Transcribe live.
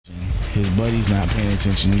His buddy's not paying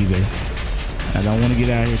attention either. I don't want to get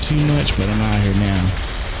out here too much, but I'm out here now.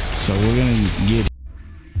 So we're gonna get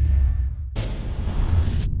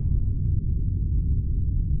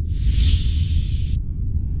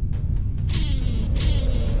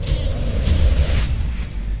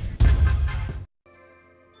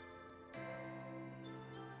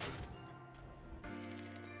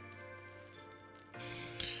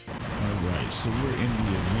so we're in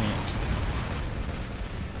the event.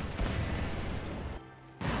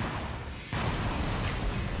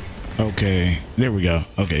 Okay, there we go.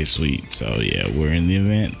 Okay, sweet. So yeah, we're in the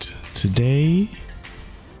event today.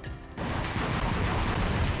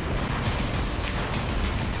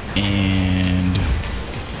 And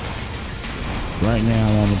right now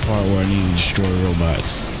I'm on the part where I need to destroy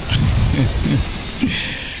robots.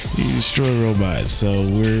 Need to destroy robots. So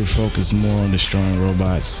we're focused more on destroying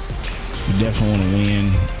robots. We definitely want to win,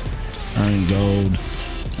 earn gold.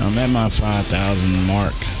 I'm at my 5,000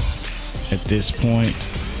 mark at this point,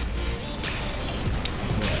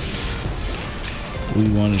 but we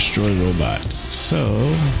want to destroy robots. So,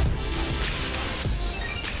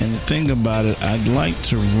 and the thing about it, I'd like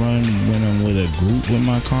to run when I'm with a group with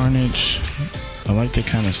my Carnage. I like to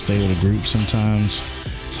kind of stay with a group sometimes,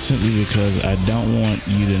 simply because I don't want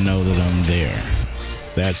you to know that I'm there.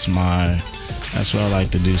 That's what I like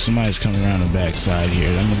to do. Somebody's coming around the backside here.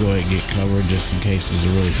 I'm gonna go ahead and get covered just in case there's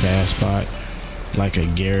a really fast spot, like a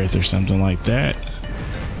Gareth or something like that.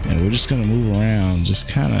 And we're just gonna move around, just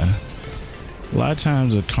kind of. A lot of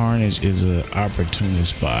times a Carnage is an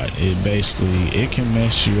opportunist spot. It can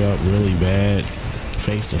mess you up really bad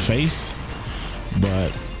face to face,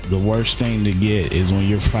 but the worst thing to get is when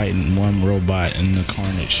you're fighting one robot and the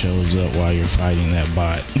Carnage shows up while you're fighting that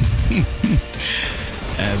bot.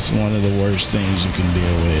 That's one of the worst things you can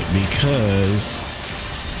deal with, because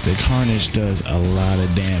the Carnage does a lot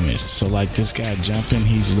of damage. So like this guy jumping,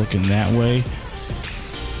 he's looking that way.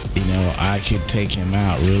 You know, I could take him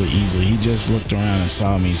out really easily. He just looked around and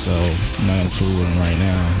saw me, so I'm not gonna fool with him right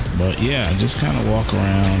now. But yeah, just kind of walk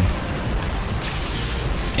around.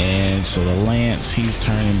 And so the Lance, he's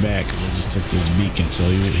turning back. I just took this beacon, so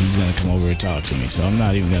he's gonna come over and talk to me. So I'm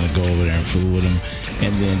not even gonna go over there and fool with him.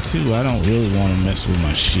 And then too, I don't really want to mess with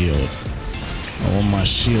my shield. I want my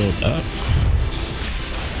shield up.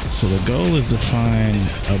 So the goal is to find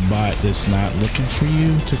a bot that's not looking for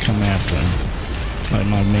you to come after him. Like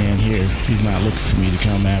my man here, he's not looking for me to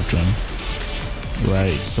come after him.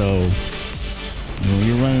 Right, so when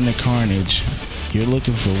you're running the Carnage, you're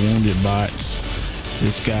looking for wounded bots.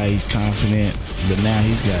 This guy, he's confident, but now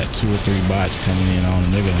he's got 2 or 3 bots coming in on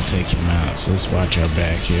him. They're gonna take him out. So let's watch our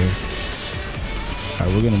back here. All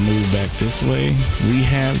right, we're gonna move back this way. We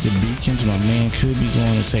have the beacons. My man could be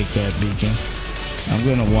going to take that beacon. I'm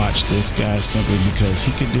gonna watch this guy simply because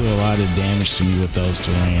he could do a lot of damage to me with those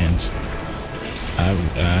Tyrans.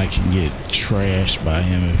 I can get trashed by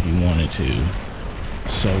him if he wanted to.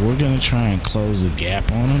 So we're gonna try and close the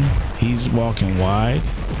gap on him. He's walking wide,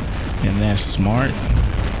 and that's smart.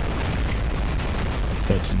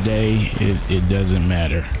 But today it doesn't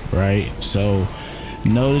matter, right? So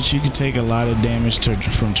know that you can take a lot of damage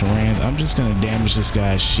from Tyrans. I'm just gonna damage this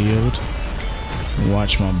guy's shield.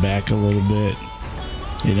 Watch my back a little bit.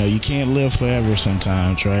 You know, you can't live forever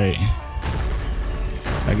sometimes, right?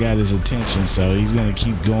 I got his attention, so he's gonna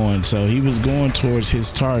keep going. So he was going towards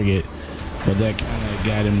his target, but that kind of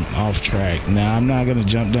got him off track. Now I'm not gonna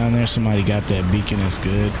jump down there. Somebody got that beacon. That's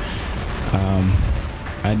good.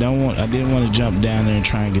 I didn't want to jump down there and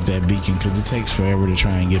try and get that beacon because it takes forever to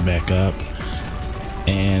try and get back up.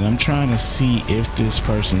 And I'm trying to see if this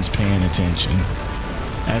person's paying attention.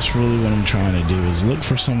 That's really what I'm trying to do, is look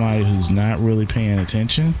for somebody who's not really paying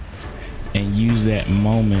attention and use that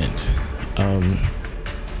moment of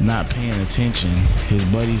not paying attention. His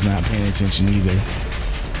buddy's not paying attention either.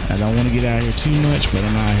 I don't want to get out here too much, but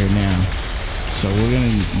I'm out here now. So we're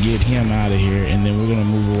gonna get him out of here, and then we're gonna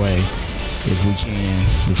move away if we can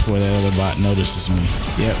before that other bot notices me.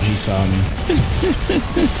 Yep, he saw me.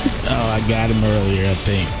 Oh, I got him earlier, I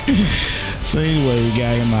think. So anyway, we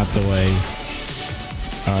got him out the way.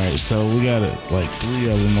 Alright, so we got like 3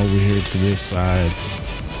 of them over here to this side,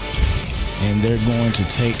 and they're going to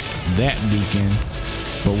take that beacon,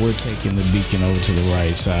 but we're taking the beacon over to the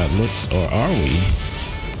right side. Or are we?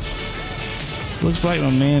 Looks like my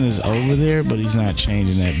man is over there, but he's not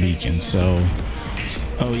changing that beacon. So,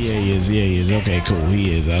 oh yeah, he is. Yeah, he is. Okay, cool.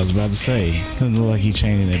 He is. I was about to say, doesn't look like he's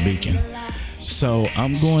changing that beacon. So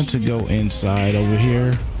I'm going to go inside over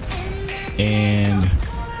here, and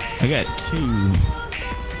I got 2.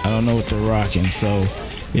 I don't know what they're rocking. So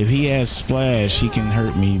if he has splash, he can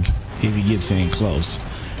hurt me if he gets in close.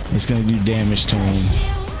 It's gonna do damage to him.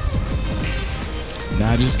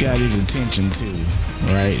 Now I just got his attention too,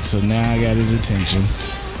 right? So now I got his attention.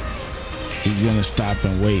 He's gonna stop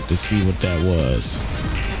and wait to see what that was.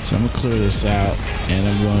 So I'm gonna clear this out and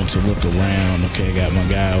I'm going to look around. Okay, I got my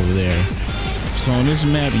guy over there. So on this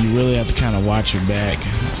map, you really have to kind of watch your back.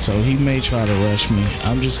 So he may try to rush me.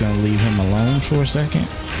 I'm just gonna leave him alone for a second.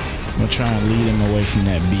 I'm gonna try and lead him away from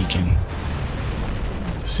that beacon.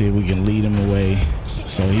 See if we can lead him away.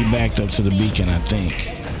 So he backed up to the beacon, I think.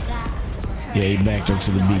 Yeah, he backed up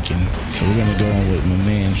to the beacon. So we're gonna go in with my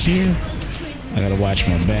man here. I gotta watch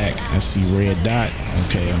my back. I see red dot.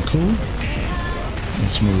 Okay, I'm cool.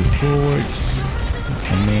 Let's move forward.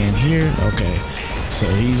 My man here. Okay, so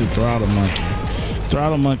he's a throttle monkey.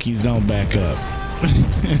 Throttle monkeys don't back up.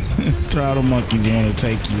 Throttle monkeys want to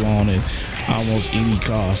take you on at almost any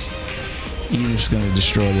cost. You're just gonna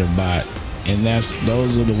destroy their bot. And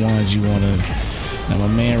those are the ones you want to. Now my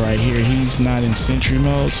man right here, he's not in sentry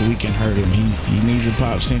mode, so we can hurt him. He needs to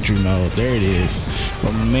pop sentry mode. There it is.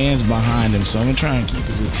 But my man's behind him, so I'm gonna try and keep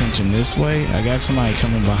his attention this way. I got somebody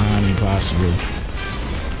coming behind me possibly.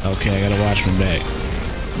 Okay, I gotta watch my back.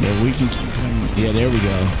 But we can keep him. Yeah, there we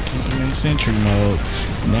go. Keep him in sentry mode.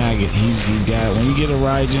 Now he's got. When you get a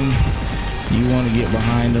Raijin, you want to get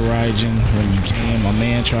behind the Raijin when you can. My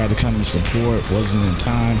man tried to come and support, wasn't in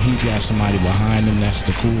time. He's got somebody behind him. That's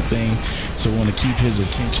the cool thing. So we want to keep his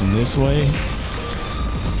attention this way,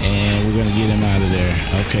 and we're gonna get him out of there.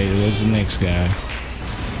 Okay, where's the next guy?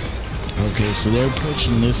 Okay, so they're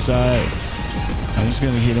pushing this side. I'm just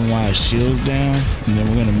gonna hit him while his shield's down, and then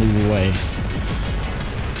we're gonna move away.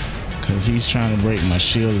 Cause he's trying to break my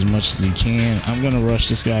shield as much as he can. I'm gonna rush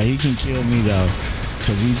this guy. He can kill me though,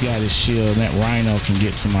 cause he's got his shield, and that rhino can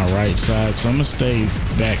get to my right side. So I'm gonna stay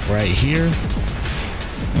back right here.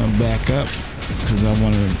 I'm back up, cause I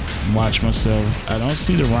want to watch myself. I don't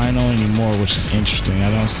see the rhino anymore, which is interesting.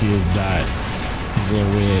 I don't see his dot. He's all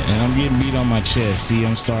red, and I'm getting beat on my chest. See,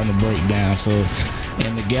 I'm starting to break down. So,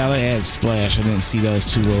 and the gala had splash. I didn't see those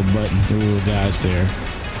two little guys there.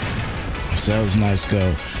 So that was a nice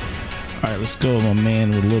go. All right, let's go with my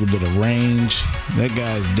man with a little bit of range. That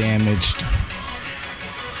guy's damaged.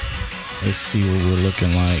 Let's see what we're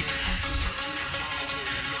looking like.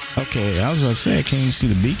 Okay, I was gonna say I can't even see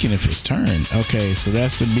the beacon if it's turned. Okay, so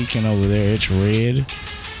that's the beacon over there. It's red.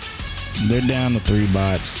 They're down to 3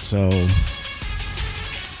 bots, so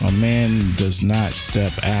my man does not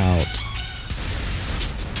step out.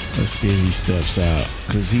 Let's see if he steps out,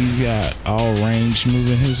 because he's got all range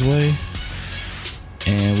moving his way.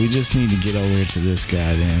 And we just need to get over here to this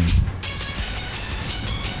guy then.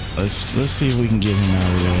 Let's see if we can get him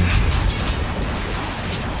out of there.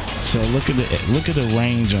 So look at the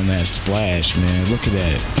range on that splash, man. Look at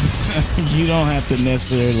that. You don't have to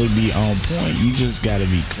necessarily be on point. You just gotta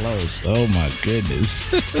be close. Oh my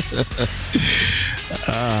goodness.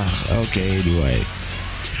 Okay, anyway.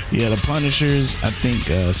 Yeah, the Punishers, I think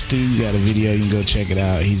Stu got a video, you can go check it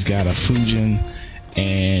out. He's got a Fujin,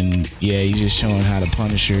 and yeah, he's just showing how the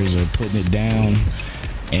Punishers are putting it down.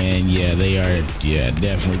 And yeah, they are, yeah,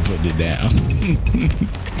 definitely putting it down.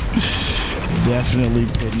 Definitely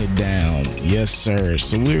putting it down. Yes, sir.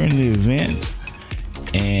 So we're in the event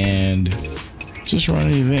and just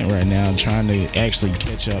running the event right now, trying to actually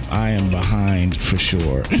catch up. I am behind for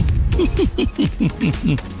sure.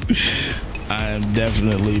 I am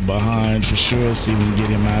definitely behind for sure. Let's see if we can get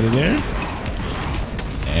him out of there.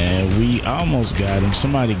 And we almost got him.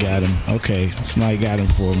 Somebody got him. Okay, somebody got him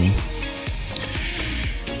for me.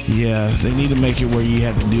 Yeah, they need to make it where you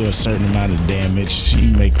have to do a certain amount of damage. You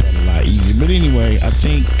make that a lot easier. But anyway, I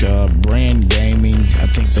think Brand Gaming, I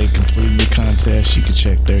think they completed the contest. You can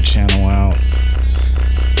check their channel out.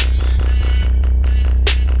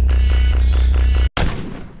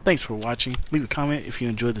 Thanks for watching. Leave a comment if you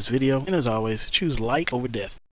enjoyed this video. And as always, choose like over death.